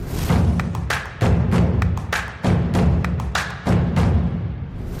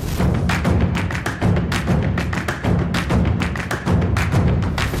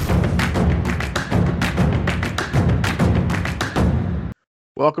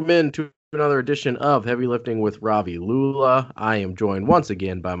Welcome in to another edition of Heavy Lifting with Ravi Lula. I am joined once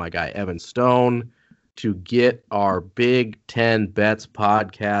again by my guy Evan Stone to get our Big Ten Bets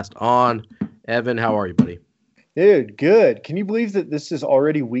podcast on. Evan, how are you, buddy? Dude, good. Can you believe that this is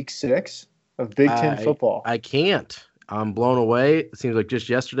already week 6 of Big Ten I football? I can't. I'm blown away. It seems like just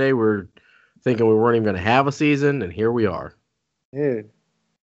yesterday we're thinking we weren't even going to have a season, and here we are. Dude,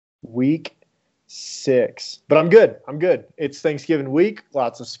 week 6. But I'm good. It's Thanksgiving week.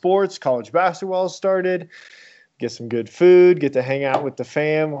 Lots of sports. College basketball started. Get some good food. Get to hang out with the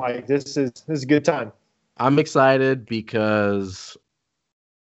fam. Like this is a good time. I'm excited because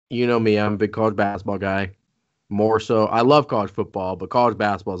you know me. I'm a big college basketball guy. More so, I love college football, but college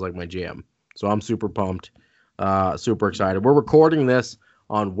basketball is like my jam. So I'm super pumped, super excited. We're recording this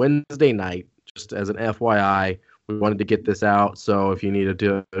on Wednesday night, just as an FYI. We wanted to get this out, so if you needed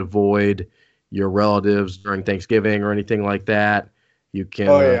to avoid your relatives during Thanksgiving or anything like that, you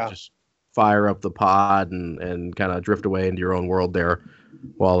can just fire up the pod and kind of drift away into your own world there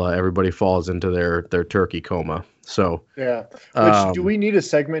while everybody falls into their turkey coma. So yeah. Do we need a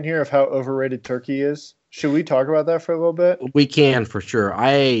segment here of how overrated turkey is? Should we talk about that for a little bit? We can, for sure.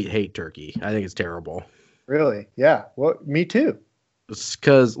 I hate turkey. I think it's terrible. Really? Yeah. Well, me too.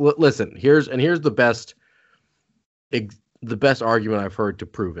 Because listen, here's the best argument I've heard to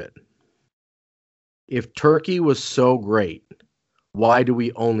prove it. If turkey was so great, why do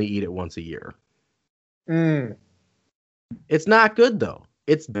we only eat it once a year? It's not good though.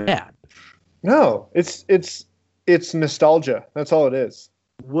 It's bad. No, it's nostalgia. That's all it is.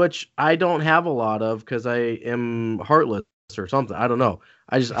 Which I don't have a lot of because I am heartless or something. I don't know.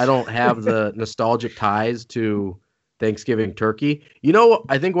 I don't have the nostalgic ties to Thanksgiving turkey. You know,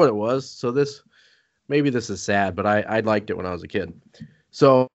 I think what it was. So maybe this is sad, but I liked it when I was a kid.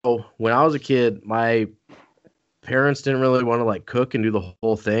 So when I was a kid, my parents didn't really want to like cook and do the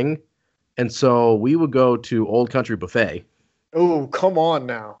whole thing. And so we would go to Old Country Buffet. Oh, come on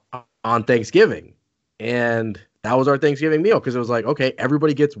now. On Thanksgiving. And that was our Thanksgiving meal because it was like, okay,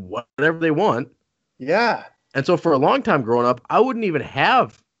 everybody gets whatever they want. Yeah. And so for a long time growing up, I wouldn't even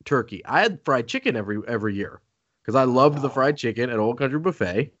have turkey. I had fried chicken every year because I loved the fried chicken at Old Country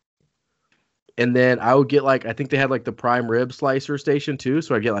Buffet. And then I would get I think they had the prime rib slicer station too.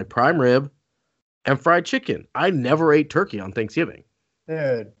 So I'd get prime rib and fried chicken. I never ate turkey on Thanksgiving.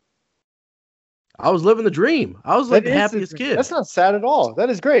 Dude. I was living the dream. I was the happiest kid. That's not sad at all. That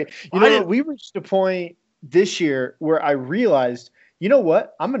is great. We reached a point this year where I realized, you know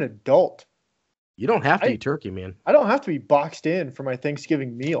what? I'm an adult. You don't have to eat turkey, man. I don't have to be boxed in for my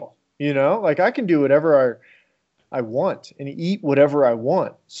Thanksgiving meal. I can do whatever I want and eat whatever I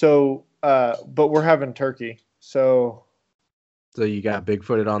want. So, but we're having turkey. So you got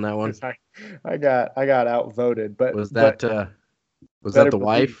bigfooted on that one? I got outvoted. But was that the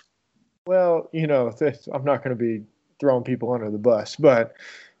wife? Well, I'm not going to be throwing people under the bus, but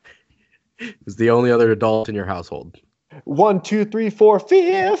is the only other adult in your household. 1, 2, 3, 4,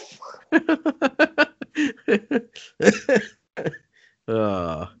 5th.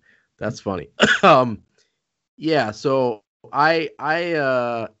 That's funny. Yeah. So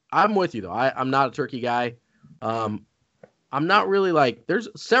I'm with you though. I'm not a turkey guy. I'm not really there's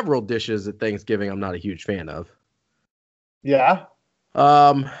several dishes at Thanksgiving I'm not a huge fan of. Yeah.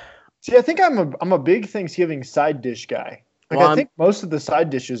 See, I think I'm a big Thanksgiving side dish guy. I think most of the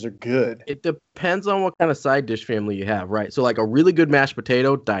side dishes are good. It depends on what kind of side dish family you have, right? So a really good mashed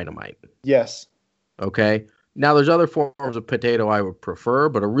potato, dynamite. Yes. Okay. Now there's other forms of potato I would prefer,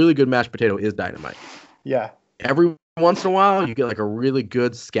 but a really good mashed potato is dynamite. Yeah. Every once in a while you get a really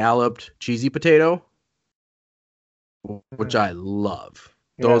good scalloped cheesy potato, which I love.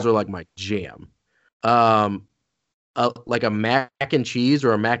 Those are my jam. A mac and cheese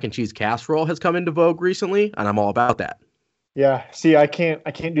or a mac and cheese casserole has come into vogue recently, and I'm all about that. Yeah. See, I can't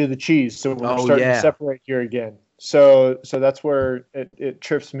do the cheese, so we're starting to separate here again. So that's where it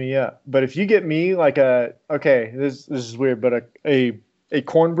trips me up. But if you get me this is weird, but a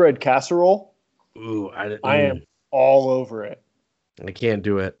cornbread casserole, ooh, I am all over it. I can't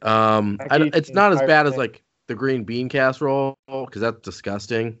do it. It's not as bad as the green bean casserole because that's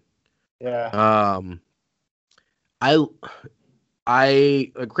disgusting. Yeah.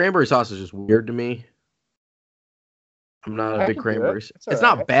 Cranberry sauce is just weird to me. I'm not a big cranberry. It's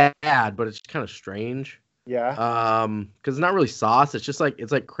not bad, but it's kind of strange. Yeah. Because it's not really sauce. It's just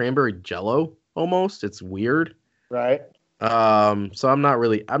it's like cranberry jello almost. It's weird. Right. So I'm not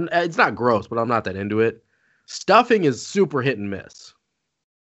really. It's not gross, but I'm not that into it. Stuffing is super hit and miss.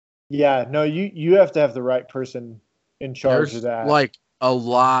 Yeah. No, you have to have the right person in charge of that. A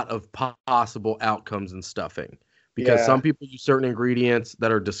lot of possible outcomes in stuffing. because Yeah. some people use certain ingredients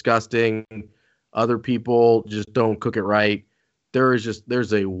that are disgusting. Other people just don't cook it right. There's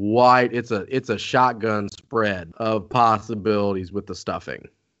a wide, it's a shotgun spread of possibilities with the stuffing.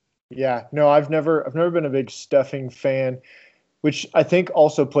 Yeah. No, I've never been a big stuffing fan, which I think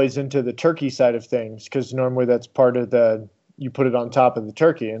also plays into the turkey side of things because normally that's part of you put it on top of the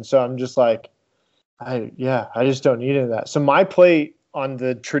turkey. And so I'm just like, I just don't need any of that. So my plate on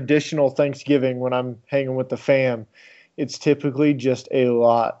the traditional Thanksgiving when I'm hanging with the fam, it's typically just a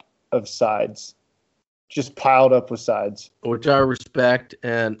lot of sides, just piled up with sides. Which I respect.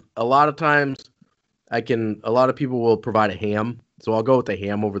 And a lot of times a lot of people will provide a ham. So I'll go with the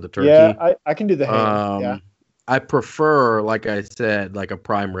ham over the turkey. Yeah, I can do the ham. Yeah. I prefer, like I said, like a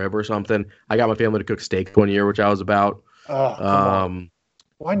prime rib or something. I got my family to cook steak one year, which I was about. Oh, come on.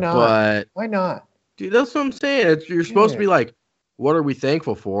 Why not? But why not? Dude, that's what I'm saying. You're supposed to be like, what are we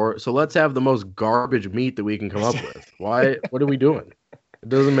thankful for? So let's have the most garbage meat that we can come up with. Why? What are we doing? It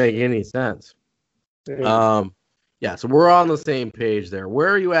doesn't make any sense. Yeah, so we're on the same page there. Where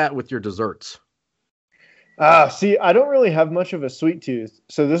are you at with your desserts? See, I don't really have much of a sweet tooth.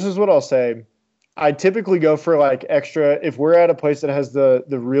 So this is what I'll say. I typically go for like extra. If we're at a place that has the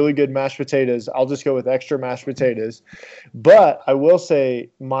really good mashed potatoes, I'll just go with extra mashed potatoes. But I will say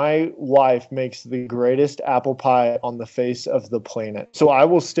my wife makes the greatest apple pie on the face of the planet. So I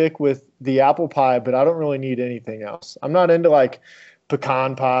will stick with the apple pie, but I don't really need anything else. I'm not into like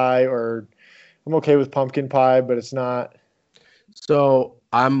pecan pie, or I'm okay with pumpkin pie, but it's not. So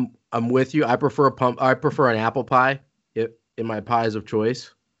I'm with you. I prefer an apple pie in my pies of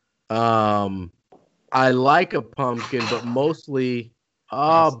choice. I like a pumpkin, but mostly,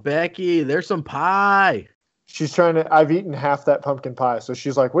 Becky, there's some pie. I've eaten half that pumpkin pie. So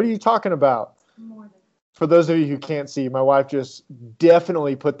she's like, what are you talking about? For those of you who can't see, my wife just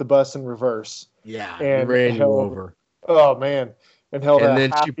definitely put the bus in reverse. Yeah, and ran you over. Oh, man. And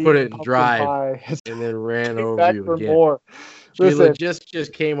then she put it in drive and then ran over you again. More. She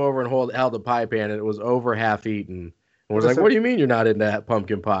just came over and held the pie pan, and it was over half eaten. And was like, what do you mean you're not into that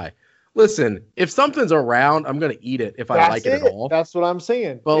pumpkin pie? Listen, if something's around, I'm going to eat it if I like it at all. That's what I'm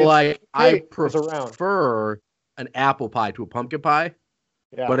saying. But I prefer an apple pie to a pumpkin pie.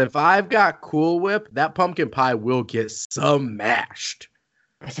 Yeah. But if I've got Cool Whip, that pumpkin pie will get smashed.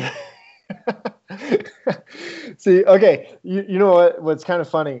 See, okay, you know what's kind of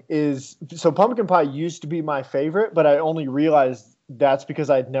funny is, so pumpkin pie used to be my favorite, but I only realized that's because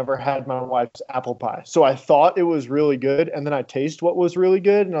I'd never had my wife's apple pie. So I thought it was really good, and then I tasted what was really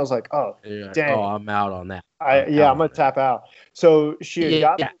good, and I was like, oh, dang. Oh, I'm out on that. I'm going to tap out. So she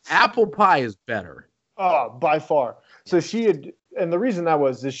had got apple pie is better. Oh, by far. So and the reason that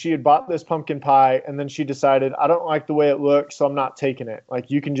was is she had bought this pumpkin pie, and then she decided, I don't like the way it looks, so I'm not taking it. Like,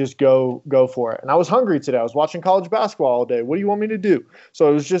 you can just go for it. And I was hungry today. I was watching college basketball all day. What do you want me to do? So I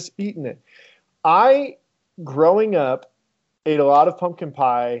was just eating it. Growing up, ate a lot of pumpkin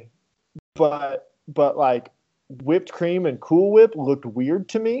pie, but like whipped cream and Cool Whip looked weird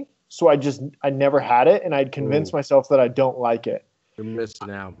to me. So I never had it, and I'd convinced myself that I don't like it. You're missing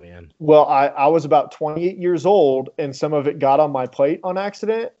out, man. Well, I was about 28 years old, and some of it got on my plate on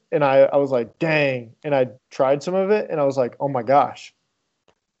accident, and I was like, dang. And I tried some of it, and I was like, oh my gosh.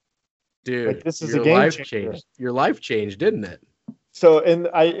 Dude, like, this is a game changer. Changed. Your life changed, didn't it? So, and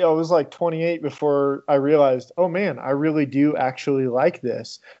I was like 28 before I realized, oh man, I really do actually like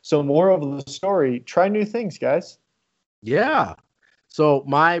this. So, moral of the story, try new things, guys. Yeah. So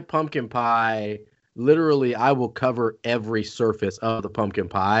my pumpkin pie, literally, I will cover every surface of the pumpkin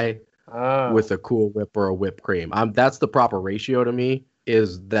pie with a Cool Whip or a whipped cream. That's the proper ratio to me,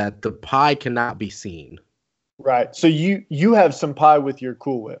 is that the pie cannot be seen. Right. So you have some pie with your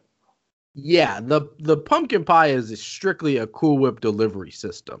Cool Whip. Yeah, the pumpkin pie is strictly a Cool Whip delivery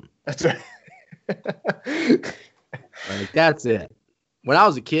system. That's right. Like, that's it. When I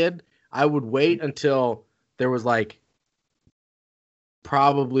was a kid, I would wait until there was like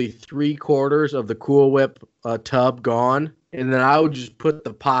probably 3/4 of the Cool Whip tub gone, and then I would just put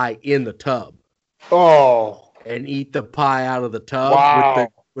the pie in the tub. Oh, and eat the pie out of the tub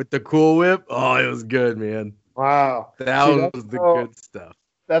with the Cool Whip. Oh, it was good, man. Wow, that was the good stuff.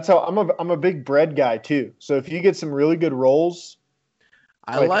 That's how I'm a big bread guy too. So if you get some really good rolls,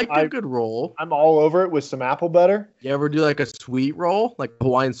 I like a good roll. I'm all over it with some apple butter. You ever do like a sweet roll, like a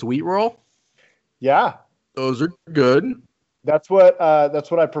Hawaiian sweet roll? Yeah, those are good. That's what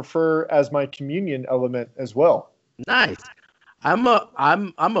I prefer as my communion element as well. Nice. I'm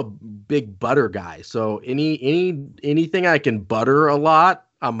a big butter guy. So anything I can butter a lot,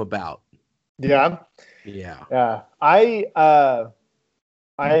 I'm about. Yeah. Yeah. Yeah.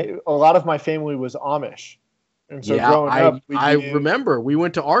 A lot of my family was Amish. And so Yeah, growing up, I remember we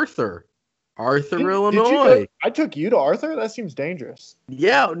went to Arthur, Illinois. I took you to Arthur? That seems dangerous.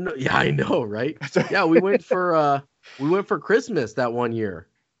 Yeah, no, yeah, I know, right? Yeah, we went for Christmas that one year.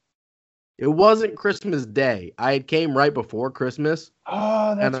 It wasn't Christmas Day. I came right before Christmas.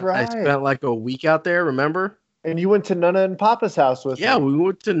 Oh, that's and right. I spent like a week out there, remember? And you went to Nana and Papa's house with Yeah, me. we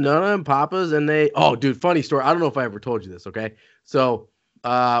went to Nana and Papa's and oh, dude, funny story. I don't know if I ever told you this, okay? So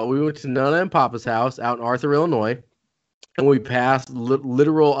we went to Nana and Papa's house out in Arthur, Illinois, and we passed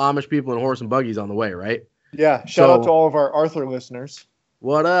literal Amish people in horse and buggies on the way, right? Yeah, shout out to all of our Arthur listeners.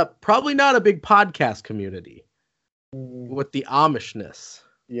 What up? Probably not a big podcast community with the Amishness.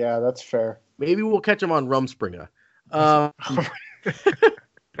 Yeah, that's fair. Maybe we'll catch them on Rumspringa.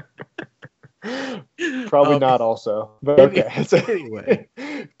 Probably not also. But okay. Anyway.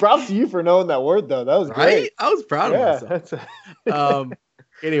 Props to you for knowing that word though. That was great. Right? I was proud of myself.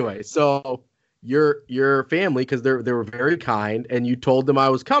 Anyway, so your family, because they were very kind and you told them I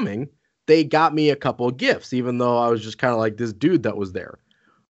was coming, they got me a couple of gifts, even though I was just kind of like this dude that was there.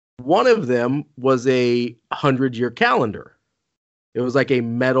 One of them was a 100-year calendar. It was like a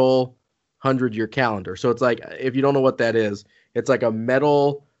metal 100-year calendar. So it's like, if you don't know what that is, it's like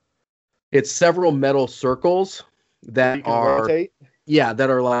it's several metal circles that are rotate. Yeah, that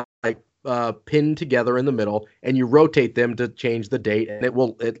are like pinned together in the middle, and you rotate them to change the date, and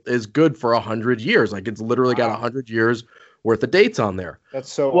it is good for 100 years. Like, it's literally got 100 years worth of dates on there. That's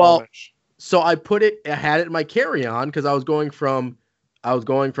so well. Amish. So I had it in my carry-on because I was going from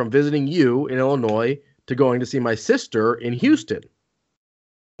visiting you in Illinois to going to see my sister in Houston.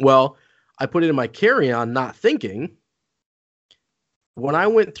 Well, I put it in my carry-on, not thinking. When I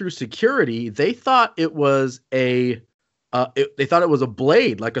went through security, they thought it was they thought it was a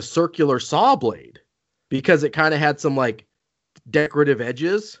blade, like a circular saw blade, because it kind of had some like decorative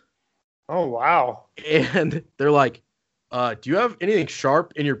edges. Oh, wow. And they're like, do you have anything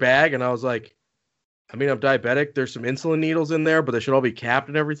sharp in your bag? And I was like, I mean, I'm diabetic. There's some insulin needles in there, but they should all be capped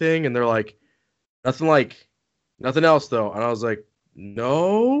and everything. And they're like, nothing else though. And I was like,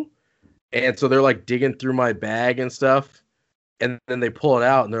 no. And so they're like digging through my bag and stuff. And then they pull it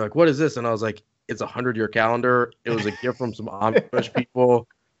out and they're like, what is this? And I was like, it's a 100-year calendar. It was a gift from some Amish people.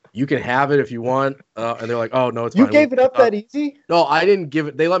 You can have it if you want. And they're like, oh, no, it's fine. You gave it up that easy? No, I didn't give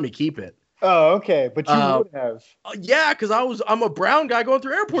it. They let me keep it. Oh, okay. But you would have. Yeah, because I'm a brown guy going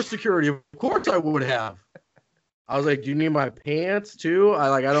through airport security. Of course I would have. I was like, do you need my pants too?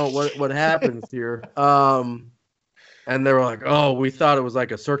 I don't, what happens here? And they were like, oh, we thought it was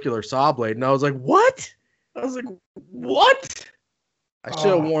like a circular saw blade. And I was like, what? I was like, what? I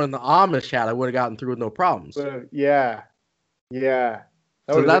should have worn the Amish hat. I would have gotten through with no problems. Yeah.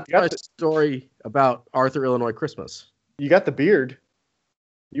 So that's my story about Arthur, Illinois Christmas. You got the beard.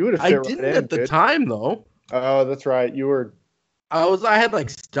 You would have. I didn't at the time though. Oh, that's right. You were. I had like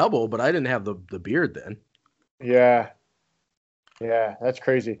stubble, but I didn't have the beard then. Yeah, that's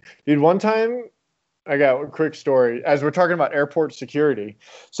crazy, dude. One time, I got a quick story as we're talking about airport security.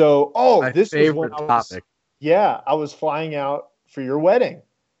 So, this favorite topic. I was flying out for your wedding.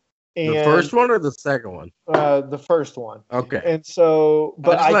 And the first one or the second one? The first one. Okay. And so,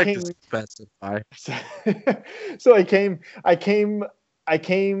 but I came. To specify. So I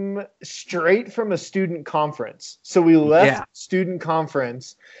came straight from a student conference. So we left student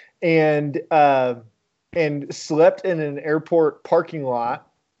conference and slept in an airport parking lot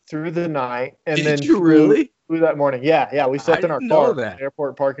through the night. And Did you really? Flew that morning. Yeah. We slept in our car in the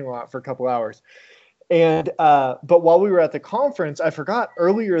airport parking lot for a couple hours. And but while we were at the conference, I forgot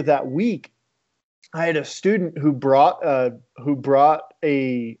earlier that week, I had a student who brought a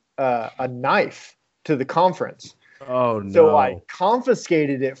knife to the conference. Oh no! So I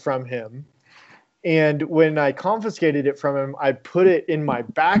confiscated it from him, and when I confiscated it from him, I put it in my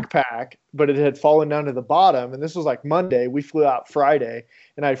backpack, but it had fallen down to the bottom. And this was like Monday. We flew out Friday,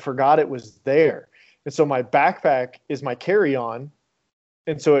 and I forgot it was there. And so my backpack is my carry-on.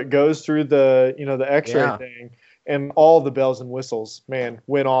 And so it goes through the X-ray thing, and all the bells and whistles, man,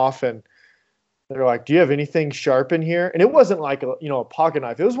 went off. And they're like, "Do you have anything sharp in here?" And it wasn't like a pocket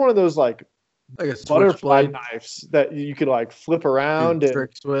knife. It was one of those like a butterfly knives that you could like flip around and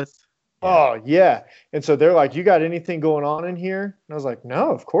tricks with. Oh yeah. And so they're like, "You got anything going on in here?" And I was like, "No,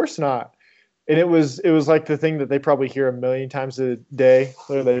 of course not." And it was like the thing that they probably hear a million times a day,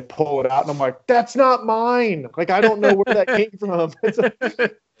 where they pull it out, and I'm like, "That's not mine. Like, I don't know where that came from." It's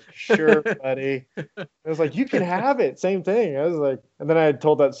like, sure, buddy. I was like, "You can have it." Same thing. I was like, and then I had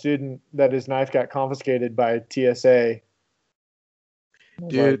told that student that his knife got confiscated by TSA.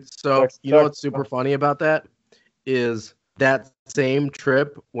 Dude, like, so you know what's super funny about that is that same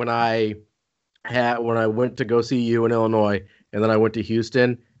trip when I when I went to go see you in Illinois, and then I went to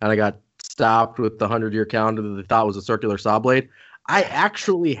Houston, and I got stopped with the 100-year calendar that they thought was a circular saw blade. I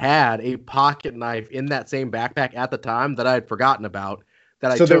actually had a pocket knife in that same backpack at the time that I had forgotten about.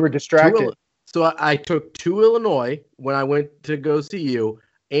 That I So they took were distracted. So I took to Illinois when I went to go see you,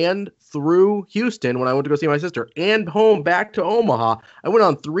 and through Houston when I went to go see my sister, and home back to Omaha. I went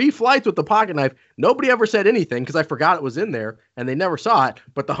on 3 flights with the pocket knife. Nobody ever said anything because I forgot it was in there, and they never saw it.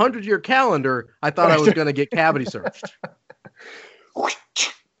 But the 100-year calendar, I thought I was going to get cavity searched.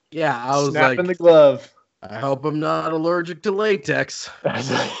 Yeah, I was Snapping like, the glove. I hope I'm not allergic to latex.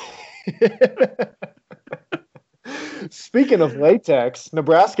 Speaking of latex,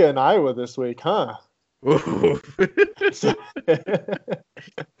 Nebraska and Iowa this week, huh?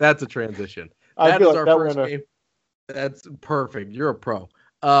 That's a transition. I That feel is like our that first went game. That's perfect. You're a pro.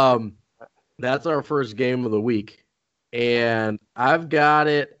 That's our first game of the week. And I've got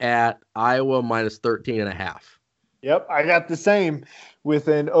it at Iowa minus 13.5. Yep, I got the same with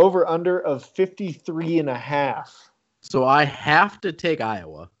an over-under of 53.5. So I have to take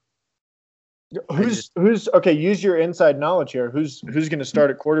Iowa. Who's okay? Use your inside knowledge here. Who's going to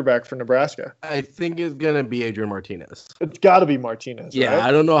start at quarterback for Nebraska? I think it's gonna be Adrian Martinez. It's got to be Martinez. Yeah, right?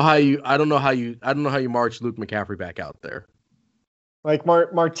 I don't know how you march Luke McCaffrey back out there. Like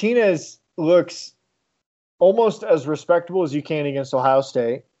Martinez looks almost as respectable as you can against Ohio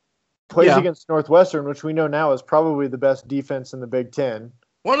State. Plays against Northwestern, which we know now is probably the best defense in the Big Ten.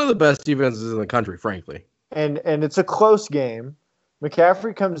 One of the best defenses in the country, frankly. And it's a close game.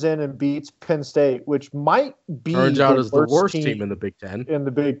 McCaffrey comes in and beats Penn State, which might be turns out is the worst team in the Big Ten.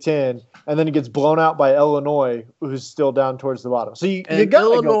 And then he gets blown out by Illinois, who's still down towards the bottom. So you got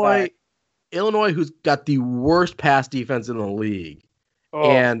Illinois, who's got the worst pass defense in the league. Oh.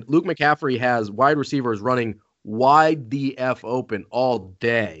 And Luke McCaffrey has wide receivers running wide the F open all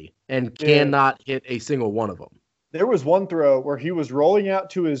day and cannot hit a single one of them. There was one throw where he was rolling out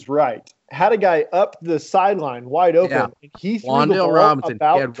to his right, had a guy up the sideline wide open, and he threw the ball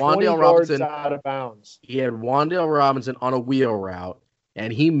about 20 yards out of bounds. He had Wan'Dale Robinson on a wheel route,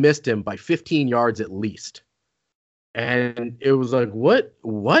 and he missed him by 15 yards at least. And it was like, what?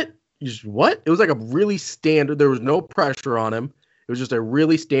 Just what? It was like a really standard. There was no pressure on him. It was just a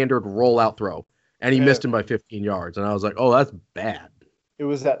really standard rollout throw, and he missed him by 15 yards. And I was like, oh, that's bad. It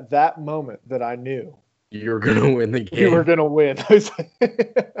was at that moment that I knew. You're going to win the game. You were going to win.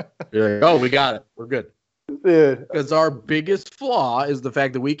 You're like, oh, we got it. We're good. Dude. Because our biggest flaw is the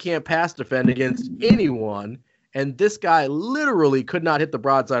fact that we can't pass defend against anyone, and this guy literally could not hit the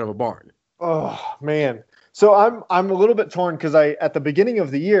broadside of a barn. Oh, man. So I'm a little bit torn because at the beginning of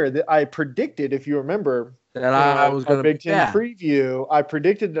the year, I predicted, if you remember, that I was going to Big Ten preview, I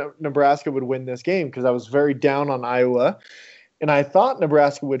predicted Nebraska would win this game because I was very down on Iowa, and I thought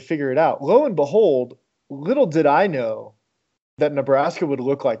Nebraska would figure it out. Lo and behold, little did I know that Nebraska would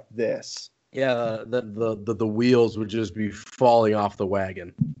look like this. Yeah, the wheels would just be falling off the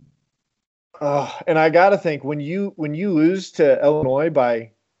wagon. And I got to think when you lose to Illinois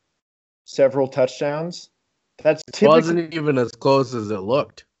by several touchdowns, that's wasn't even as close as it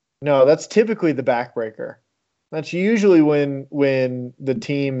looked. No, that's typically the backbreaker. That's usually when the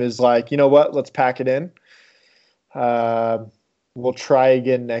team is like, you know what, let's pack it in. We'll try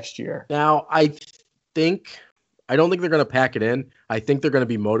again next year. Now, I don't think they're going to pack it in. I think they're going to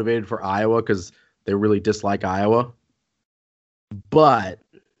be motivated for Iowa because they really dislike Iowa. But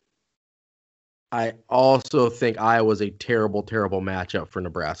I also think Iowa's a terrible, terrible matchup for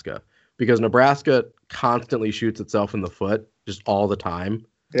Nebraska because Nebraska constantly shoots itself in the foot just all the time.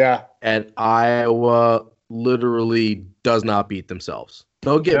 Yeah. And Iowa literally does not beat themselves.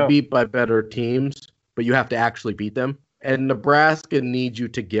 They'll get beat by better teams, but you have to actually beat them. And Nebraska needs you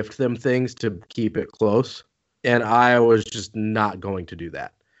to gift them things to keep it close. And Iowa's just not going to do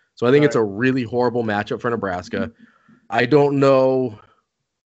that. So I think it's a really horrible matchup for Nebraska. I don't know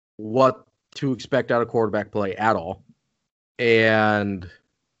what to expect out of quarterback play at all. And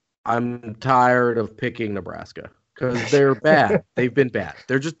I'm tired of picking Nebraska because they're bad. They've been bad.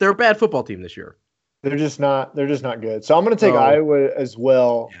 They're a bad football team this year. They're just not good. So I'm going to take Iowa as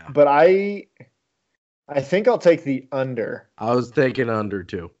well. Yeah. But I think I'll take the under. I was taking under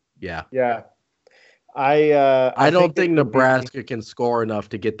too. Yeah. Yeah. I don't think Nebraska can score enough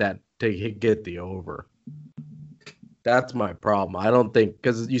to get the over. That's my problem. I don't think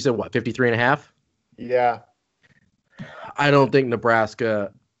because you said what 53.5. Yeah. I don't think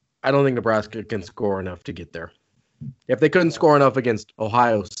Nebraska can score enough to get there. If they couldn't score enough against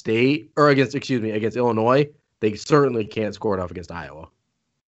Ohio State or against Illinois, they certainly can't score enough against Iowa.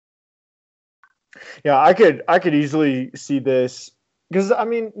 Yeah, I could easily see this Because I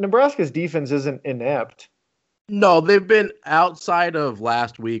mean, Nebraska's defense isn't inept. No, they've been outside of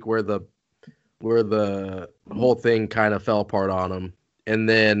last week where the whole thing kind of fell apart on them, and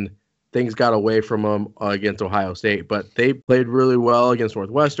then things got away from them against Ohio State. But they played really well against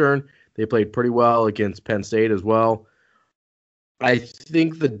Northwestern. They played pretty well against Penn State as well. I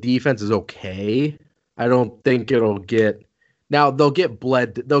think the defense is okay. I don't think it'll get now. They'll get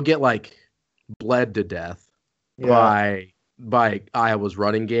bled. They'll get like bled to death by Iowa's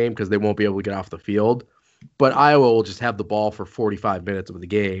running game because they won't be able to get off the field. But Iowa will just have the ball for 45 minutes of the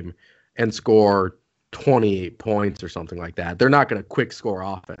game and score 28 points or something like that. They're not going to quick score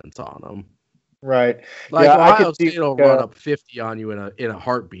offense on them. Right. Like Ohio State will run up 50 on you in a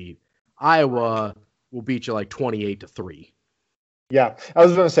heartbeat. Iowa will beat you like 28-3. Yeah, I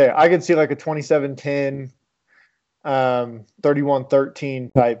was going to say I could see like a 27-10,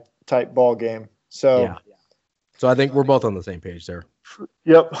 31-13 type ball game. So yeah. So I think we're both on the same page there.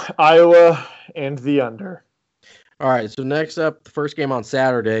 Yep, Iowa and the under. All right, so next up, the first game on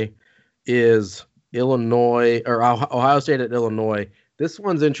Saturday is Ohio State at Illinois. This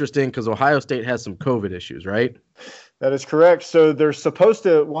one's interesting because Ohio State has some COVID issues, right? That is correct. So they're supposed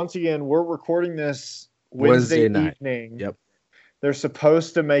to, once again, we're recording this Wednesday evening. Yep. They're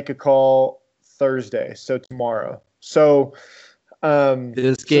supposed to make a call Thursday, so tomorrow. So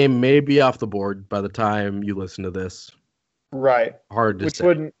this game may be off the board by the time you listen to this. Right. Hard to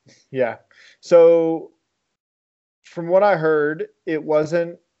say. Yeah. So from what I heard, it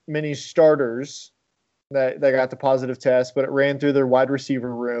wasn't many starters that got the positive test, but it ran through their wide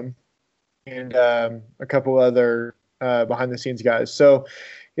receiver room and a couple other behind-the-scenes guys. So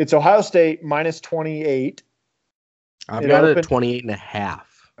it's Ohio State minus 28. I've got it at 28.5.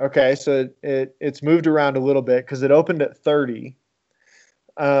 Okay, so it's moved around a little bit because it opened at 30.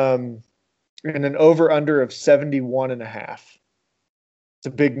 And an over-under of 71.5. It's a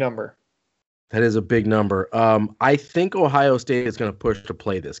big number. That is a big number. I think Ohio State is going to push to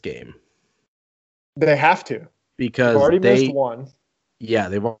play this game. They have to. Because they've already missed one. Yeah,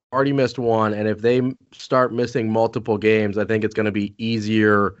 they've already missed one. And if they start missing multiple games, I think it's going to be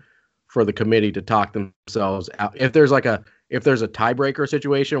easier for the committee to talk themselves out. If there's a tiebreaker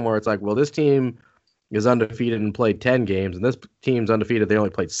situation where it's like, well, this team is undefeated and played 10 games, and this team's undefeated, they only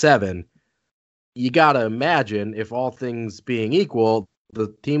played 7. You got to imagine, if all things being equal, the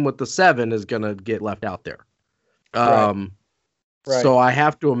team with the 7 is going to get left out there. Right. So I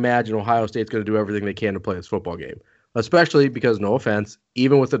have to imagine Ohio State's going to do everything they can to play this football game, especially because, no offense,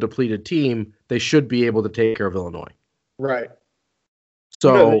 even with a depleted team, they should be able to take care of Illinois. Right.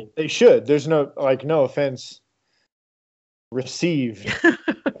 So no, they should. There's no offense received.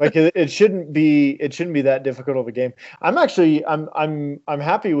 Like it shouldn't be that difficult of a game. I'm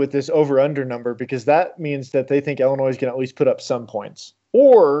happy with this over under number because that means that they think Illinois is going to at least put up some points,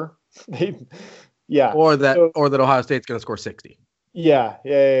 or that Ohio State's going to score 60.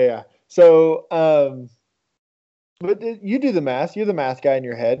 Yeah. So but you do the math. You're the math guy in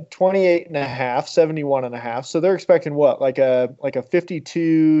your head. 28.5, 71.5. So they're expecting what? Like a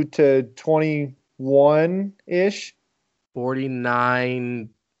 52 to 21 ish.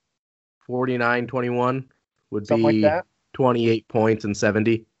 49-21 would something be like that. 28 points and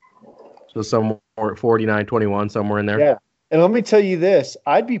 70. So somewhere 49-21, somewhere in there. Yeah. And let me tell you this,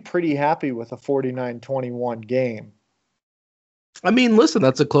 I'd be pretty happy with a 49-21 game. I mean, listen,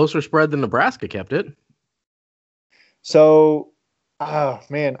 that's a closer spread than Nebraska kept it. So,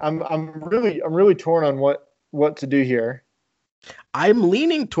 man, I'm really torn on what to do here. I'm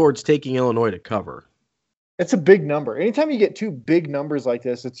leaning towards taking Illinois to cover. It's a big number. Anytime you get two big numbers like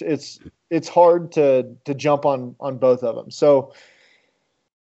this, it's hard to jump on both of them. So,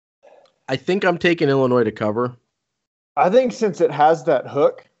 I think I'm taking Illinois to cover. I think since it has that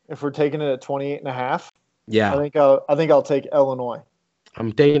hook, if we're taking it at 28.5, yeah, I think I'll take Illinois.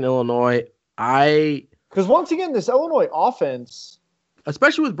 I'm taking Illinois. Because once again, this Illinois offense,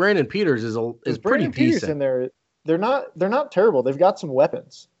 especially with Brandon Peters, is pretty decent. In there, they're not terrible. They've got some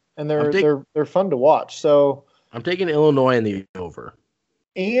weapons, and they're fun to watch. So I'm taking Illinois in the over.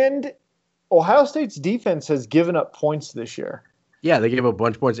 And Ohio State's defense has given up points this year. Yeah, they gave up a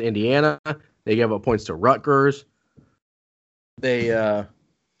bunch of points to Indiana. They gave up points to Rutgers. They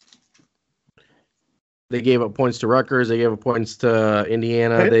gave up points to Rutgers. They gave up points to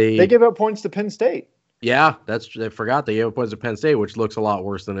Indiana. They gave up points to Penn State. Yeah, they forgot they gave up points to Penn State, which looks a lot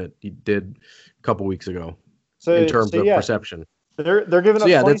worse than it did a couple weeks ago in terms of perception. They're giving up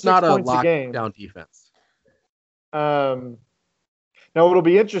 26 that's not points a a game. Lockdown defense. Now, what'll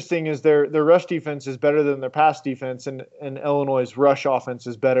be interesting is their rush defense is better than their pass defense, and Illinois' rush offense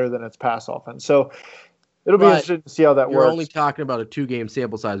is better than its pass offense. So It'll be But interesting to see how that you're works. only talking about a 2-game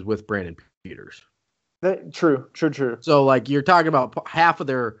sample size with Brandon Peters. True. So, like, you're talking about half of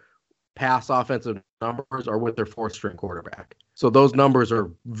their pass offensive numbers are with their fourth-string quarterback. So those numbers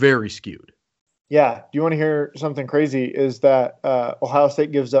are very skewed. Yeah. Do you want to hear something crazy? Is that Ohio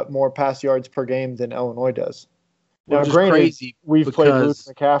State gives up more pass yards per game than Illinois does. Now, Which is granted, crazy. we've played Luke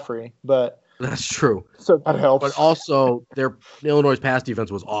McCaffrey, but that's true. So that helps. But also, Illinois' pass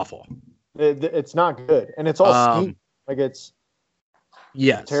defense was awful. It's not good, and it's all scheme. Like it's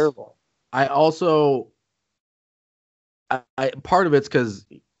terrible. I also, part of it's because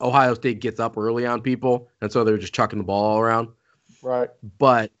Ohio State gets up early on people, and so they're just chucking the ball all around. Right.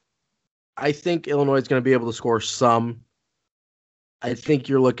 But I think Illinois is going to be able to score some. I think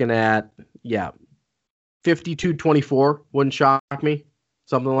you're looking at 52-24 wouldn't shock me.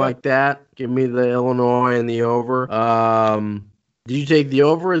 Something like that. Give me the Illinois and the over. Did you take the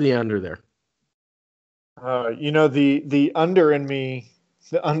over or the under there? The under in me,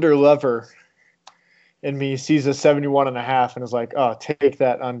 the under lover in me sees a 71.5 and is like, oh, take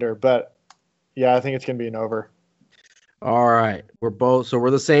that under. But yeah, I think it's going to be an over. All right. We're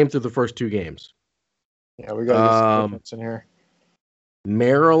the same through the first 2 games. Yeah, we got to get some difference in here.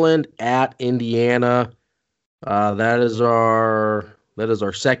 Maryland at Indiana. That is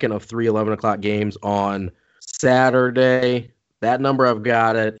our second of 3 11 o'clock games on Saturday. That number I've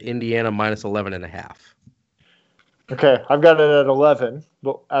got at Indiana minus 11.5. Okay, I've got it at 11.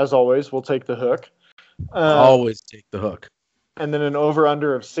 But as always, we'll take the hook. Always take the hook. And then an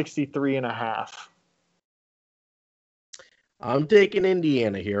over/under of 63.5. I'm taking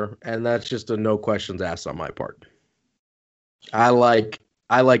Indiana here, and that's just a no questions asked on my part. I like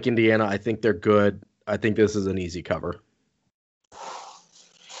Indiana. I think they're good. I think this is an easy cover.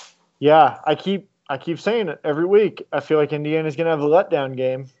 Yeah, I keep saying it every week. I feel like Indiana's going to have a letdown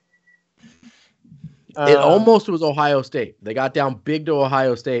game. It almost was Ohio State. They got down big to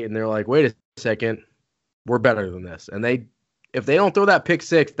Ohio State, and they're like, wait a second, we're better than this. And if they don't throw that pick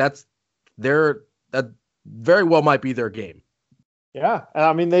six, that very well might be their game. Yeah,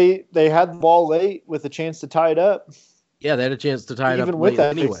 I mean they had the ball late with a chance to tie it up. Yeah, they had a chance to tie it up even with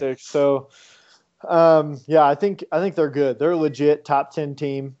that anyway. Pick six. So, I think they're good. They're a legit top 10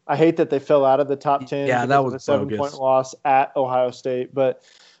 team. I hate that they fell out of the top 10. Yeah, that was a 7-point loss at Ohio State, but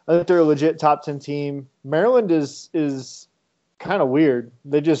I think they're a legit top 10 team. Maryland is kind of weird.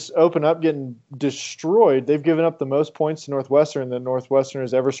 They just open up getting destroyed. They've given up the most points to Northwestern than Northwestern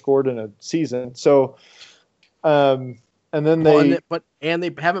has ever scored in a season. So, and then they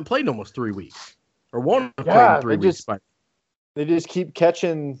haven't played in almost 3 weeks or won't have played in 3 weeks. They just keep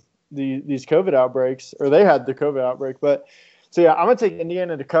catching these COVID outbreaks, or they had the COVID outbreak. But so yeah, I'm gonna take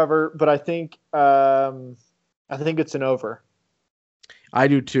Indiana to cover, but I think it's an over. I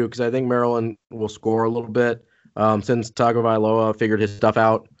do too, because I think Maryland will score a little bit. Since Tagovailoa figured his stuff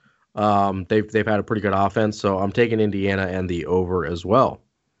out, they've had a pretty good offense. So I'm taking Indiana and the over as well.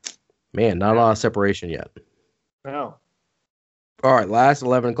 Man, not a lot of separation yet. No. All right, last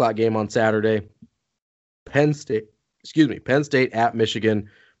 11 o'clock game on Saturday. Penn State at Michigan.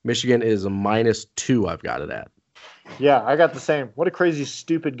 Michigan is a -2. I've got it at. Yeah, I got the same. What a crazy,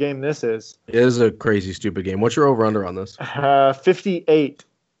 stupid game this is. It is a crazy, stupid game. What's your over/under on this? 58.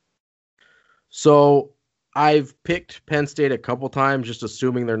 So I've picked Penn State a couple times, just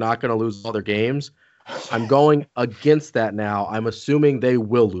assuming they're not going to lose all their games. I'm going against that now. I'm assuming they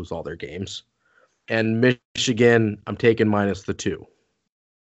will lose all their games. And Michigan, I'm taking -2.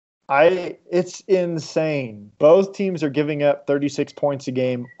 It's insane. Both teams are giving up 36 points a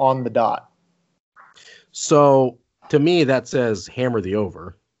game on the dot. So to me, that says hammer the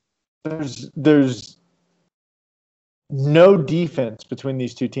over. There's no defense between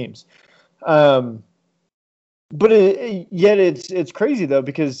these two teams. But yet it's crazy though,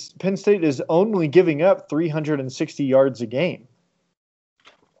 because Penn State is only giving up 360 yards a game.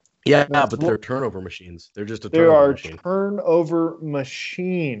 Yeah, but they're turnover machines. They're just a turnover machine. They are a turnover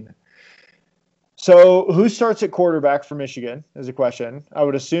machine. So who starts at quarterback for Michigan is a question. I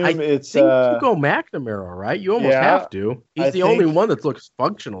would assume I it's think you go McNamara, right? You almost have to. He's the only one that looks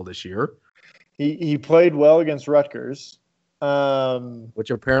functional this year. He played well against Rutgers. Which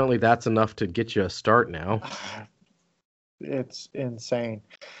apparently that's enough to get you a start now. It's insane.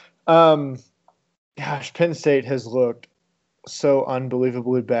 Gosh, Penn State has looked so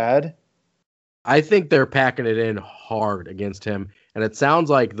unbelievably bad. I think they're packing it in hard against him, and it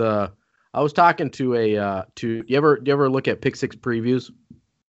sounds like I was talking to you ever look at Pick Six previews?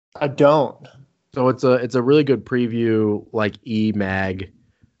 I don't. So it's a really good preview, like E-Mag,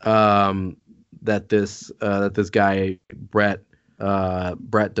 that this guy Brett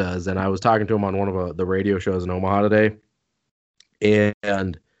Brett does, and I was talking to him on one of the radio shows in Omaha today,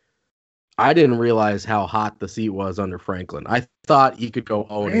 and I didn't realize how hot the seat was under Franklin. I thought he could go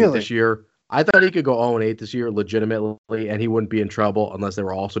 0-8 this year. I thought he could go 0-8 this year legitimately, and he wouldn't be in trouble unless they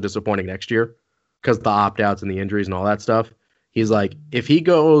were also disappointing next year because the opt-outs and the injuries and all that stuff. He's like, if he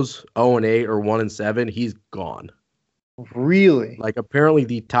goes 0-8 or 1-7, he's gone. Really? Like, apparently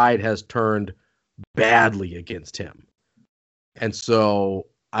the tide has turned badly against him. And so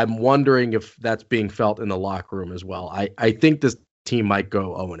I'm wondering if that's being felt in the locker room as well. I think this team might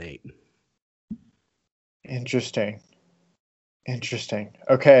go 0-8. Interesting.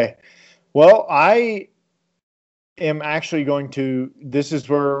 Okay. Well, I am actually this is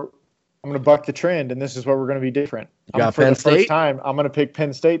where I'm going to buck the trend, and this is where we're going to be different. For Penn State? First time, I'm going to pick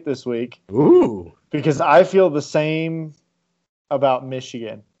Penn State this week. Ooh. Because I feel the same about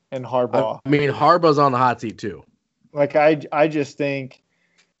Michigan and Harbaugh. I mean, Harbaugh's on the hot seat too. Like, I just think,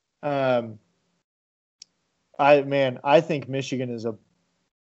 I think Michigan is a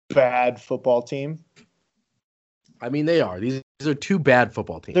bad football team. I mean, they are. These are two bad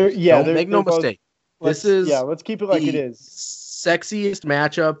football teams. Make no mistake. Let's keep it like it is. Sexiest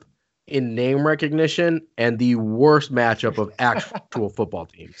matchup in name recognition and the worst matchup of actual football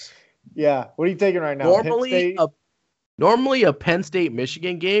teams. Yeah. What are you taking right now? Normally a Penn State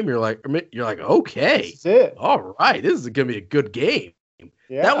Michigan game, you're like, okay, that's it. All right, this is gonna be a good game.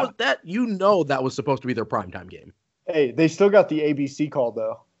 Yeah. That was supposed to be their primetime game. Hey, they still got the ABC call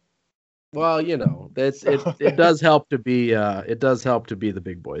though. Well, it does help to be the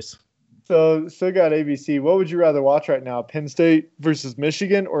big boys. So still got ABC. What would you rather watch right now? Penn State versus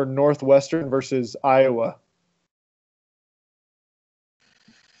Michigan or Northwestern versus Iowa?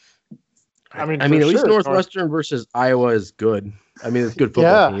 I mean, at least Northwestern versus Iowa is good. I mean, it's good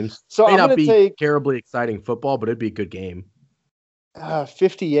football teams. So it may not be terribly exciting football, but it'd be a good game.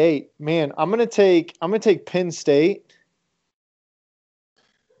 58. Man, I'm gonna take Penn State.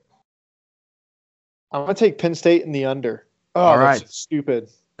 I'm gonna take Penn State in the under. Oh, all right. That's stupid.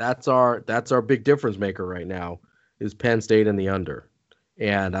 That's our big difference maker right now is Penn State in the under,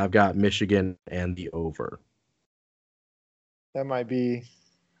 and I've got Michigan and the over. That might be.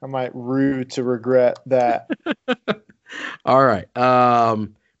 I might rue to regret that. All right.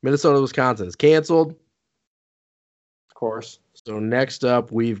 Minnesota, Wisconsin is canceled. Of course. So next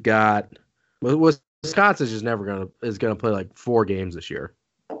up, we've got Wisconsin's just is gonna play like 4 games this year.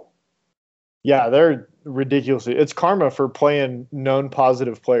 Yeah, they're ridiculously. It's karma for playing known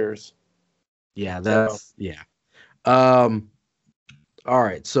positive players. Yeah, yeah. All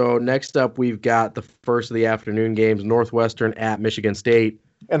right. So next up, we've got the first of the afternoon games: Northwestern at Michigan State.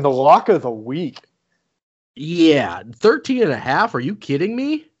 And the lock of the week. Yeah, 13.5. Are you kidding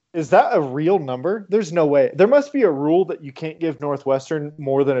me? Is that a real number? There's no way. There must be a rule that you can't give Northwestern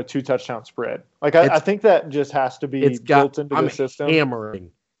more than a 2-touchdown spread. Like I think that just has to be built into the system.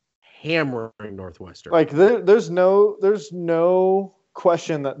 Hammering Northwestern. Like there's no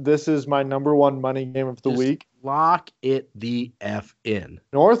question that this is my number one money game of the week. Lock it the F in.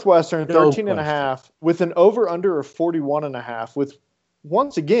 Northwestern 13.5 with an over under of 41.5 with.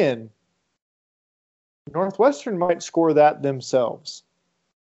 Once again, Northwestern might score that themselves.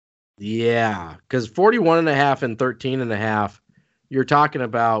 Yeah, because 41.5 and 13.5, you're talking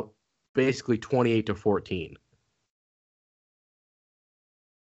about basically 28-14.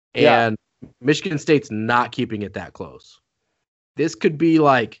 And Michigan State's not keeping it that close. This could be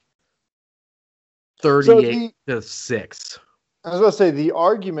like 38-6. I was going to say the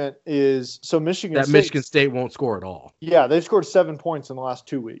argument is Michigan State won't score at all. Yeah, they've scored 7 points in the last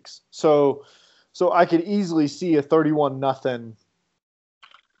 2 weeks. So I could easily see a 31-0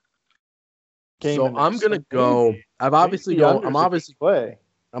 game. So I'm going to go. I'm obviously going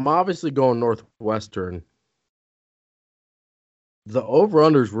Northwestern. The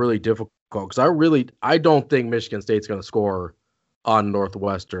over/under is really difficult because I don't think Michigan State's going to score on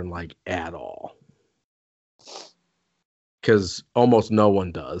Northwestern like at all. Because almost no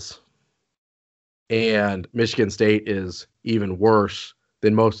one does. And Michigan State is even worse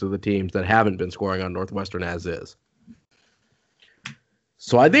than most of the teams that haven't been scoring on Northwestern as is.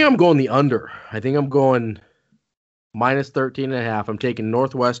 So I think I'm going the under. I think I'm going minus 13.5. I'm taking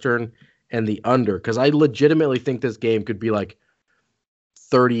Northwestern and the under because I legitimately think this game could be like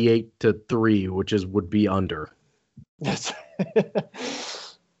 38-3, which would be under.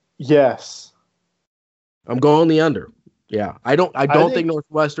 Yes. I'm going the under. Yeah, I don't think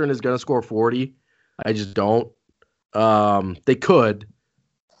Northwestern is going to score 40. I just don't. They could,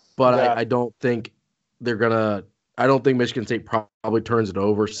 but I don't think they're gonna. I don't think Michigan State probably turns it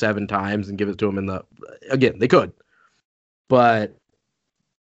over 7 times and give it to them again, they could, but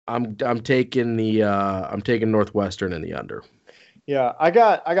I'm taking Northwestern in the under. Yeah, I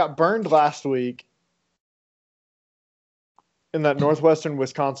got burned last week in that Northwestern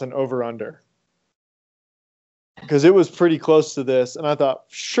Wisconsin over under because it was pretty close to this, and I thought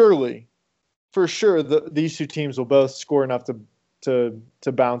for sure, these two teams will both score enough to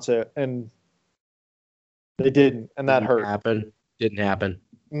bounce it, and they didn't, and that hurt. Didn't happen.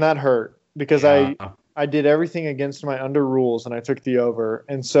 And that hurt because I did everything against my under rules, and I took the over,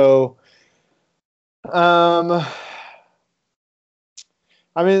 and so, I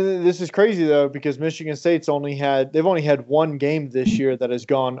mean, this is crazy though because Michigan State's only had one game this year that has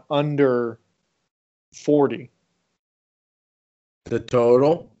gone under 40. The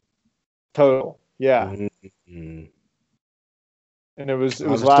total, yeah. Mm-hmm. And it was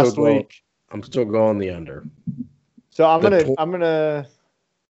last week. I'm still going the under. So I'm gonna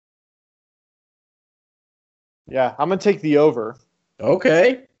take the over.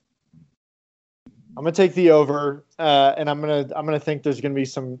 Okay. I'm gonna take the over, and I'm gonna think there's gonna be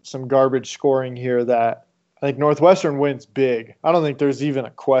some garbage scoring here that I think Northwestern wins big. I don't think there's even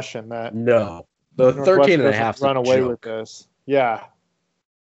a question that no. The 13.5 run away with this. Yeah.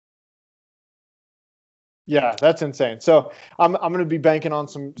 Yeah, that's insane. So I'm gonna be banking on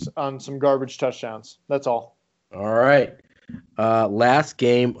some garbage touchdowns. That's all. All right. Last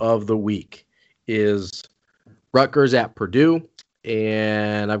game of the week is Rutgers at Purdue,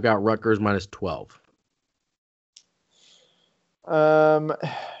 and I've got Rutgers minus 12.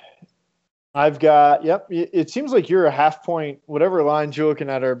 I've got, yep. It seems like you're a half point, whatever lines you're looking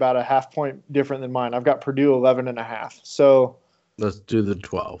at are about a half point different than mine. I've got Purdue 11.5. So let's do the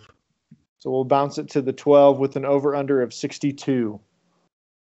 12. So we'll bounce it to the 12 with an over under of 62.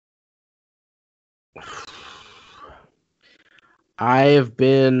 I have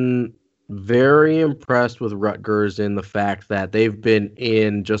been very impressed with Rutgers in the fact that they've been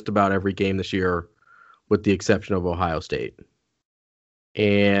in just about every game this year, with the exception of Ohio State.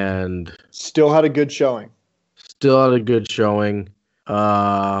 And still had a good showing. They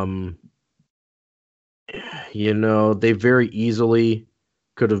very easily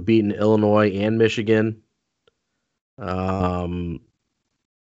could have beaten Illinois and Michigan.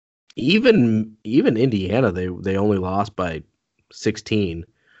 Even Indiana, they only lost by 16.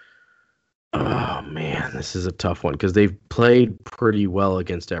 Oh man, this is a tough one because they've played pretty well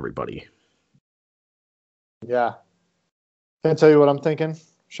against everybody. Yeah. Can I tell you what I'm thinking?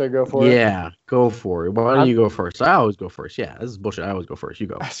 Should I go for it? Yeah, go for it. Why don't you go first? I always go first. Yeah, this is bullshit. I always go first. You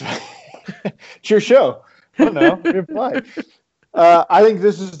go. It's your show. I don't know. Reply. I think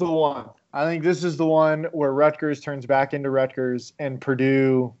this is the one. I think this is the one where Rutgers turns back into Rutgers and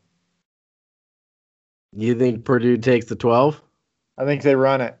Purdue. You think Purdue takes the 12? I think they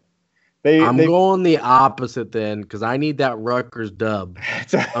run it. I'm going the opposite then because I need that Rutgers dub.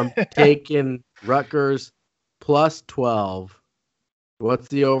 I'm taking Rutgers plus 12. What's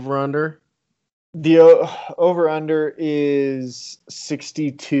the over-under? The over-under is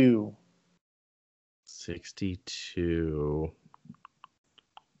 62. 62.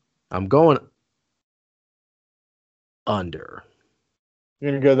 I'm going under.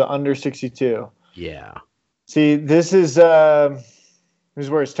 You're going to go the under 62. Yeah. See, this is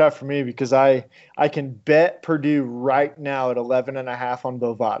where it's tough for me because I can bet Purdue right now at 11.5 on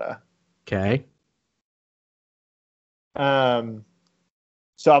Bovada. Okay.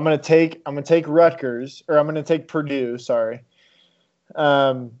 So I'm gonna take Rutgers, or I'm gonna take Purdue. Sorry.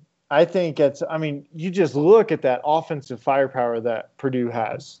 I think you just look at that offensive firepower that Purdue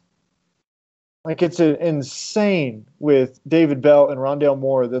has. Like it's insane with David Bell and Rondale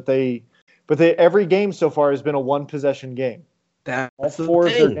Moore but every game so far has been a one possession game. That's the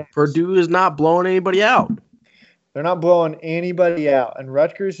thing. Purdue is not blowing anybody out. They're not blowing anybody out, and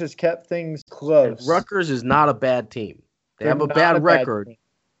Rutgers has kept things close. And Rutgers is not a bad team. They have a bad record,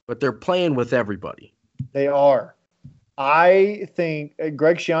 but they're playing with everybody. They are. I think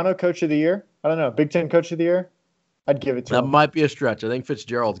Greg Schiano, Coach of the Year. I don't know, Big Ten Coach of the Year. I'd give it to him. That might be a stretch. I think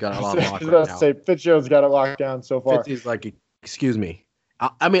Fitzgerald's got a lot of locked right now. Fitzgerald's got it locked down so far. Fitzy's like, excuse me.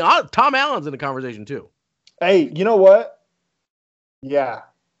 Tom Allen's in the conversation too. Hey, you know what? Yeah.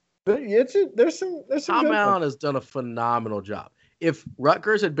 There's some Tom Allen has done a phenomenal job. If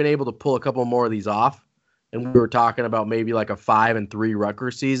Rutgers had been able to pull a couple more of these off, and we were talking about maybe like a 5-3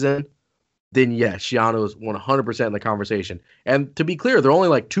 Rutgers season, then yes, Schiano is 100% in the conversation. And to be clear, they're only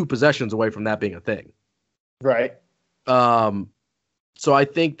like 2 possessions away from that being a thing. Right. So I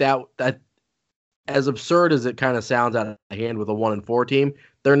think that as absurd as it kind of sounds out of hand with a 1-4 team,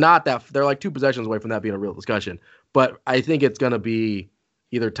 they're like 2 possessions away from that being a real discussion. But I think it's going to be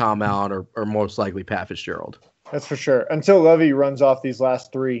either Tom Allen or most likely Pat Fitzgerald. That's for sure. Until Levy runs off these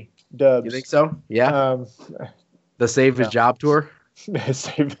last 3 dubs. You think so? Yeah. The save his job tour. His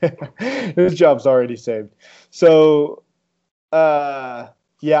job's already saved. So, yeah,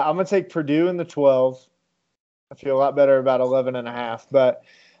 I'm gonna take Purdue in the 12. I feel a lot better about 11.5. But,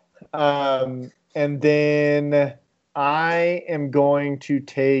 and then I am going to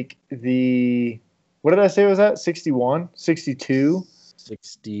take the. What did I say was that? 61? 62?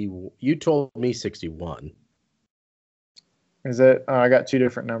 60. You told me 61. Is it? Oh, I got 2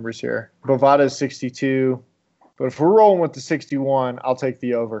 different numbers here. Bovada's 62. But if we're rolling with the 61, I'll take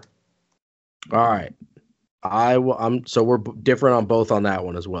the over. All right. So we're different on both on that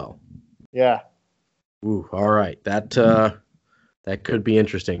one as well. Yeah. Ooh, all right. That could be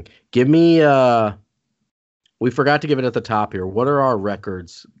interesting. Give me we forgot to give it at the top here. What are our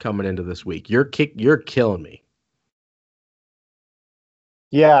records coming into this week? You're killing me.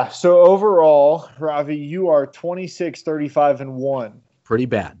 Yeah, so overall, Ravi, you are 26, 35 and 1. Pretty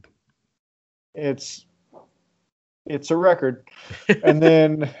bad. It's a record. And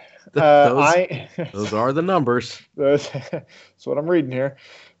then those are the numbers. That's what I'm reading here.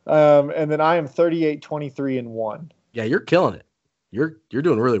 And then I am 38, 23 and 1. Yeah, you're killing it. You're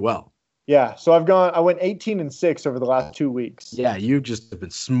doing really well. Yeah, so I went 18 and 6 over the last 2 weeks. Yeah, you just have been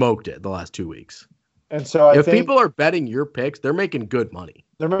smoked it the last 2 weeks. And so if people are betting your picks, they're making good money.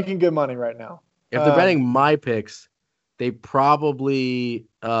 They're making good money right now. If they're betting my picks, they probably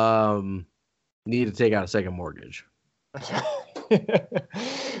need to take out a second mortgage.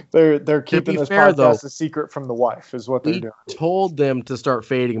 They're keeping this podcast a secret from the wife, is what they're doing. We told them to start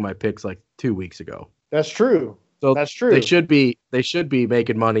fading my picks like 2 weeks ago. That's true. So that's true. They should be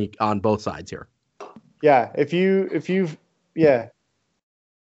making money on both sides here. Yeah, if you've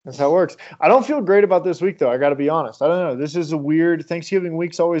that's how it works. I don't feel great about this week though. I got to be honest. I don't know. This is a weird Thanksgiving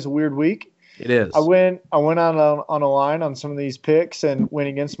week's always a weird week. It is. I went on a line on some of these picks and went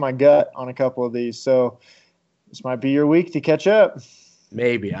against my gut on a couple of these. So this might be your week to catch up.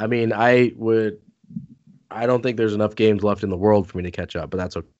 Maybe. I mean, I don't think there's enough games left in the world for me to catch up, but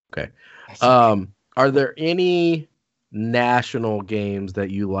that's okay. Are there any national games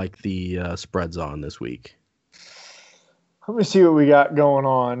that you like the spreads on this week? Let me see what we got going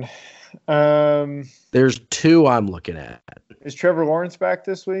on. There's 2 I'm looking at. Is Trevor Lawrence back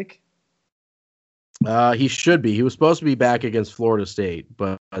this week? He should be. He was supposed to be back against Florida State,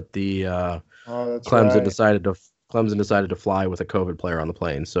 but the Clemson decided to fly with a COVID player on the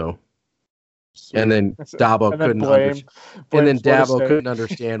plane. So, and then Dabo couldn't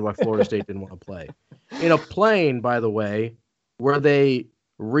understand why Florida State didn't want to play. In a plane, by the way, where they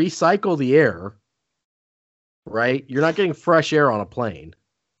recycle the air, right? You're not getting fresh air on a plane.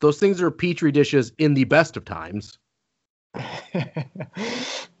 Those things are petri dishes in the best of times.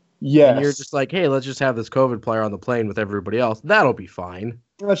 Yes. And you're just like, hey, let's just have this COVID player on the plane with everybody else. That'll be fine.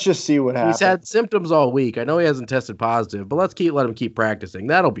 Let's just see what happens. He's had symptoms all week. I know he hasn't tested positive, but let him keep practicing.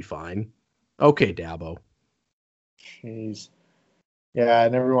 That'll be fine. Okay, Dabo. Jeez. Yeah,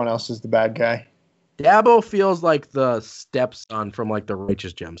 and everyone else is the bad guy. Dabo feels like the stepson from like the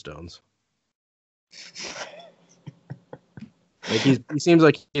Righteous Gemstones. Like he seems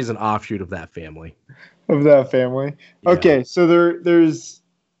like he's an offshoot of that family. Yeah. Okay, so there's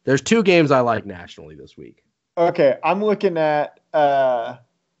 2 games I like nationally this week. Okay, I'm looking at the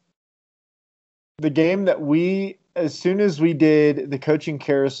game that as soon as we did the coaching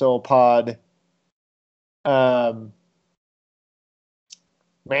carousel pod, all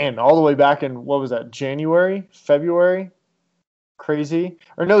the way back in, what was that, January, February? Crazy.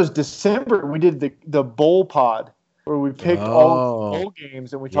 Or no, it was December. We did the bowl pod where we picked all the bowl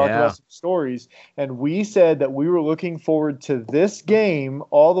games and we talked about some stories. And we said that we were looking forward to this game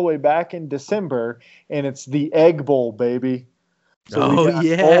all the way back in December, and it's the Egg Bowl, baby. So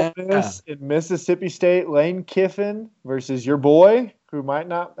we got Ole Miss in Mississippi State, Lane Kiffin versus your boy, who might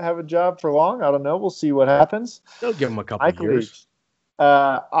not have a job for long. I don't know. We'll see what happens. They'll give him a couple of years.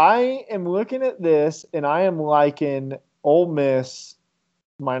 I am looking at this, and I am liking Ole Miss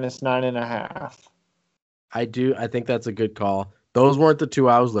minus 9.5. I think that's a good call. Those weren't the 2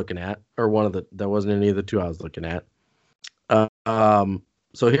 I was looking at, or that wasn't any of the 2 I was looking at.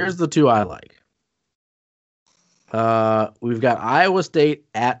 So here's the 2 I like. We've got Iowa State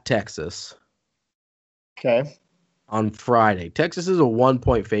at Texas. Okay. On Friday. Texas is a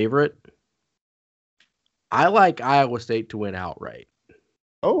 1-point favorite. I like Iowa State to win outright.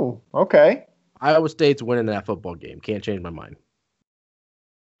 Oh, okay. Iowa State's winning that football game. Can't change my mind.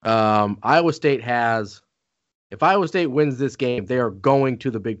 Iowa State if Iowa State wins this game, they are going to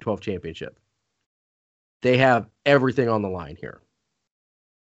the Big 12 championship. They have everything on the line here.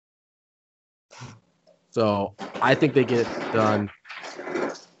 So I think they get it done.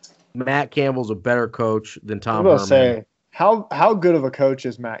 Matt Campbell's a better coach than Tom I was Herman. gonna say, how good of a coach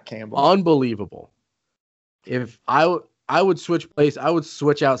is Matt Campbell? Unbelievable. If I would switch place, I would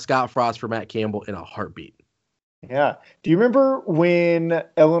switch out Scott Frost for Matt Campbell in a heartbeat. Yeah. Do you remember when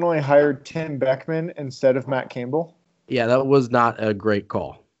Illinois hired Tim Beckman instead of Matt Campbell? Yeah, that was not a great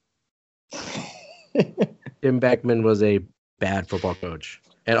call. Tim Beckman was a bad football coach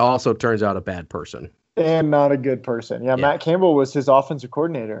and also turns out a bad person. And not a good person. Yeah, Matt Campbell was his offensive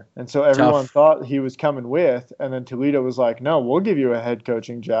coordinator. And so everyone thought he was coming with. And then Toledo was like, no, we'll give you a head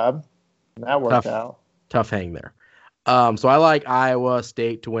coaching job. And that worked out. Tough hang there. So I like Iowa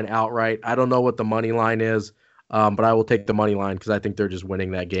State to win outright. I don't know what the money line is, but I will take the money line because I think they're just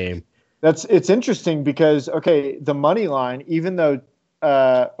winning that game. It's interesting because, okay, the money line, even though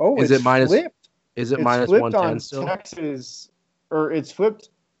is it minus flipped. Is it it's minus flipped 110 on still? Texas, or it's flipped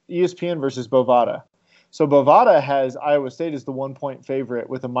ESPN versus Bovada. So Bovada has Iowa State as the 1-point favorite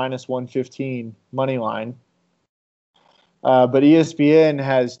with a minus 115 money line. But ESPN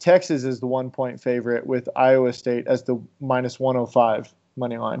has Texas as the 1-point favorite with Iowa State as the minus 105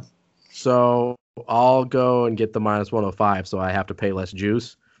 money line. So I'll go and get the minus 105, so I have to pay less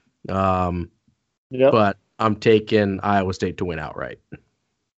juice. But I'm taking Iowa State to win outright.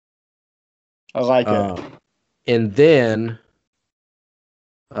 I like it. And then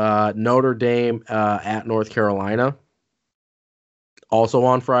Notre Dame at North Carolina, also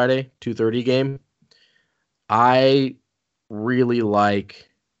on Friday, 2:30 game. I really like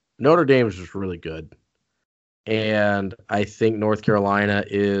Notre Dame is just really good, and I think North Carolina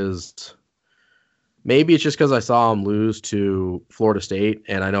is. Maybe it's just because I saw them lose to Florida State,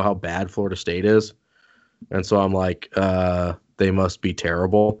 and I know how bad Florida State is, and so I'm like, they must be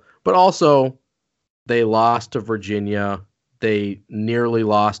terrible. But also, they lost to Virginia. They nearly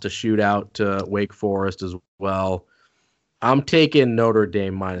lost a shootout to Wake Forest as well. I'm taking Notre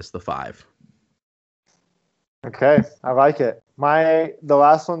Dame minus the 5. Okay, I like it. The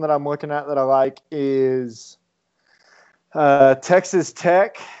last one that I'm looking at that I like is Texas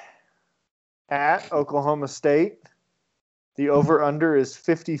Tech at Oklahoma State. The over-under is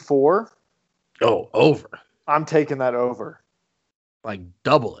 54. Oh, over. I'm taking that over. Like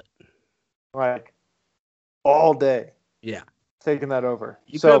double it. Like all day. Yeah. Taking that over.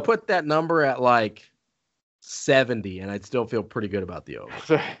 You could have put that number at like 70 and I'd still feel pretty good about the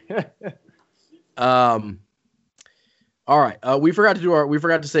over. All right. We forgot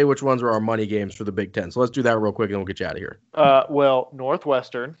to say which ones were our money games for the Big Ten. So let's do that real quick and we'll get you out of here. Well,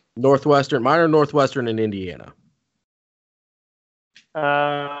 Northwestern. Mine are Northwestern and Indiana.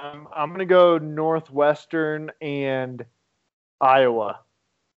 I'm gonna go Northwestern and Iowa.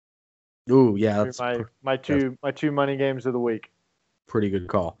 Ooh, yeah, that's my two money games of the week. Pretty good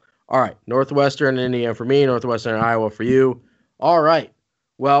call. All right, Northwestern and Indiana for me, Northwestern and Iowa for you. All right.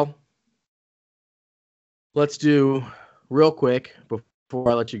 Well, let's do real quick before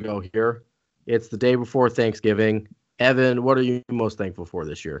I let you go here. It's the day before Thanksgiving. Evan, what are you most thankful for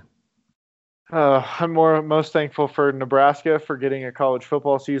this year? I'm most thankful for Nebraska for getting a college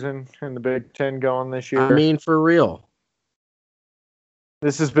football season in the Big Ten going this year. I mean, for real.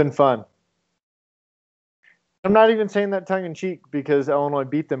 This has been fun. I'm not even saying that tongue in cheek because Illinois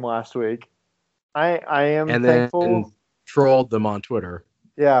beat them last week. I am thankful. Then trolled them on Twitter.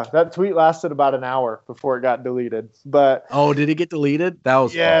 Yeah, that tweet lasted about an hour before it got deleted. But did it get deleted? That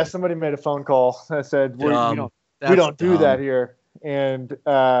was fun. Somebody made a phone call that said we don't do that here. And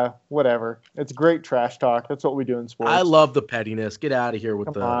whatever. It's great trash talk. That's what we do in sports. I love the pettiness. Get out of here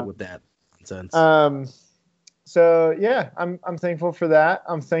with that nonsense. So yeah, I'm thankful for that.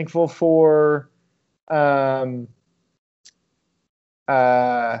 I'm thankful for not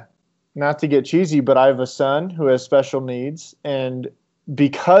to get cheesy, but I have a son who has special needs, and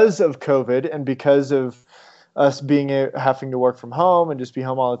because of COVID and because of us having to work from home and just be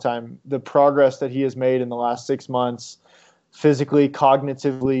home all the time, the progress that he has made in the last 6 months, physically,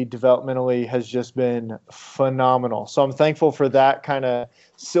 cognitively, developmentally, has just been phenomenal. So I'm thankful for that kind of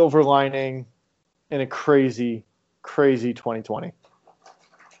silver lining in a crazy, crazy 2020.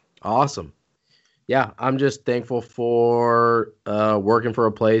 Awesome. Yeah, I'm just thankful for working for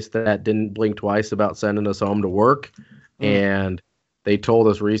a place that didn't blink twice about sending us home to work. And they told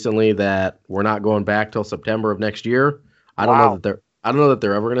us recently that we're not going back till September of next year. I don't know that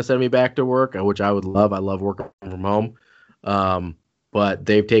they're ever going to send me back to work, which I would love. I love working from home. But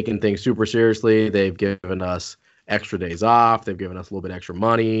they've taken things super seriously. They've given us extra days off. They've given us a little bit extra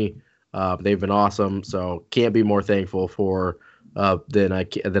money. They've been awesome. So can't be more thankful for than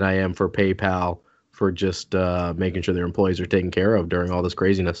I am for PayPal for just making sure their employees are taken care of during all this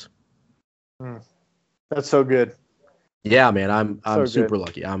craziness. That's so good. Yeah, man, I'm So super good.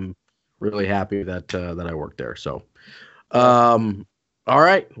 lucky. I'm really happy that I work there. So, Yeah. all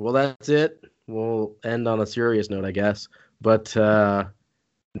right, well that's it. We'll end on a serious note, I guess. But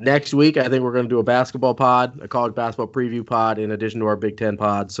next week, I think we're going to do a basketball pod, a college basketball preview pod, in addition to our Big Ten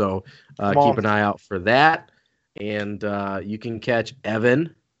pod. So Come keep on. an eye out for that. And you can catch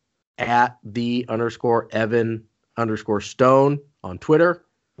Evan at _Evan_Stone on Twitter.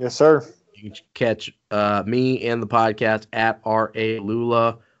 Yes, sir. You can catch me and the podcast at R.A.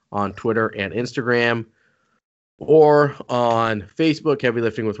 Lula on Twitter and Instagram, or on Facebook, Heavy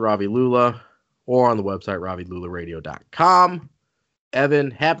Lifting with Ravi Lula, or on the website, ravilularadio.com.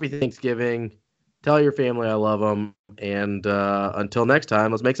 Evan, happy Thanksgiving. Tell your family I love them. And until next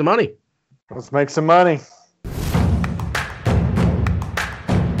time, let's make some money. Let's make some money.